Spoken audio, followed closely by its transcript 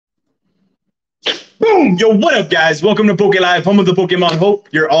Boom! Yo, what up, guys? Welcome to Poke Live, home of the Pokemon. Hope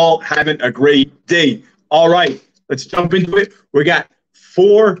you're all having a great day. All right, let's jump into it. We got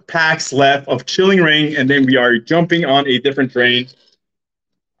 4 packs left of Chilling Ring, and then we are jumping on a different train.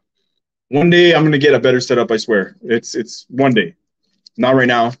 One day, I'm going to get a better setup, I swear. It's one day. Not right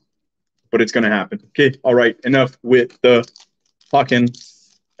now, but it's going to happen. Okay, all right, enough with the talking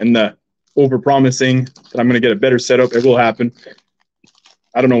and the over-promising that I'm going to get a better setup. It will happen.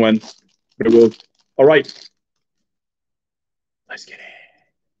 I don't know when, but it will. All right. Let's get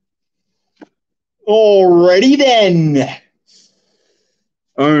it. Alrighty then.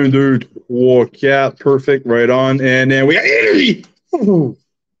 Oh, dude. Walk out. Perfect. Right on. And then we got Italy.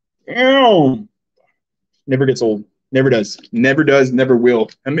 Ow. Never gets old. Never does. Never does. Never will.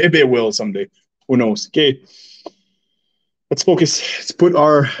 And maybe it will someday. Who knows? Okay. Let's focus. Let's put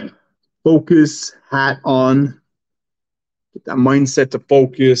our focus hat on. Get that mindset to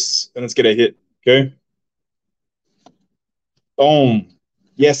focus. And let's get a hit. Okay. Boom.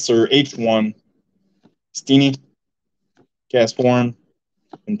 Yes, sir. H1. Steenie. Cast form.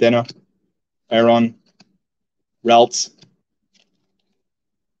 Antenna. Iron. Routes.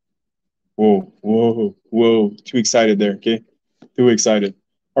 Whoa, whoa, whoa. Too excited there, okay? Too excited.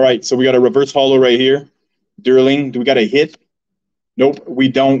 All right, so we got a reverse holo right here. Durling. Do we got a hit? Nope, we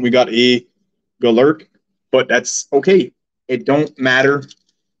don't. We got a Galurk, but that's okay. It don't matter.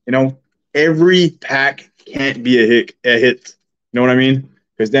 You know, every pack can't be a hit. You know what I mean?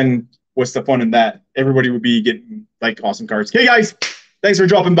 Because then what's the fun in that? Everybody would be getting like awesome cards. Okay, guys, thanks for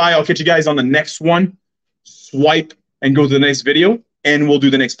dropping by. I'll catch you guys on the next one. Swipe and go to the next video, and we'll do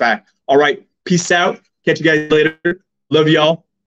the next pack. All right, peace out. Catch you guys later. Love y'all.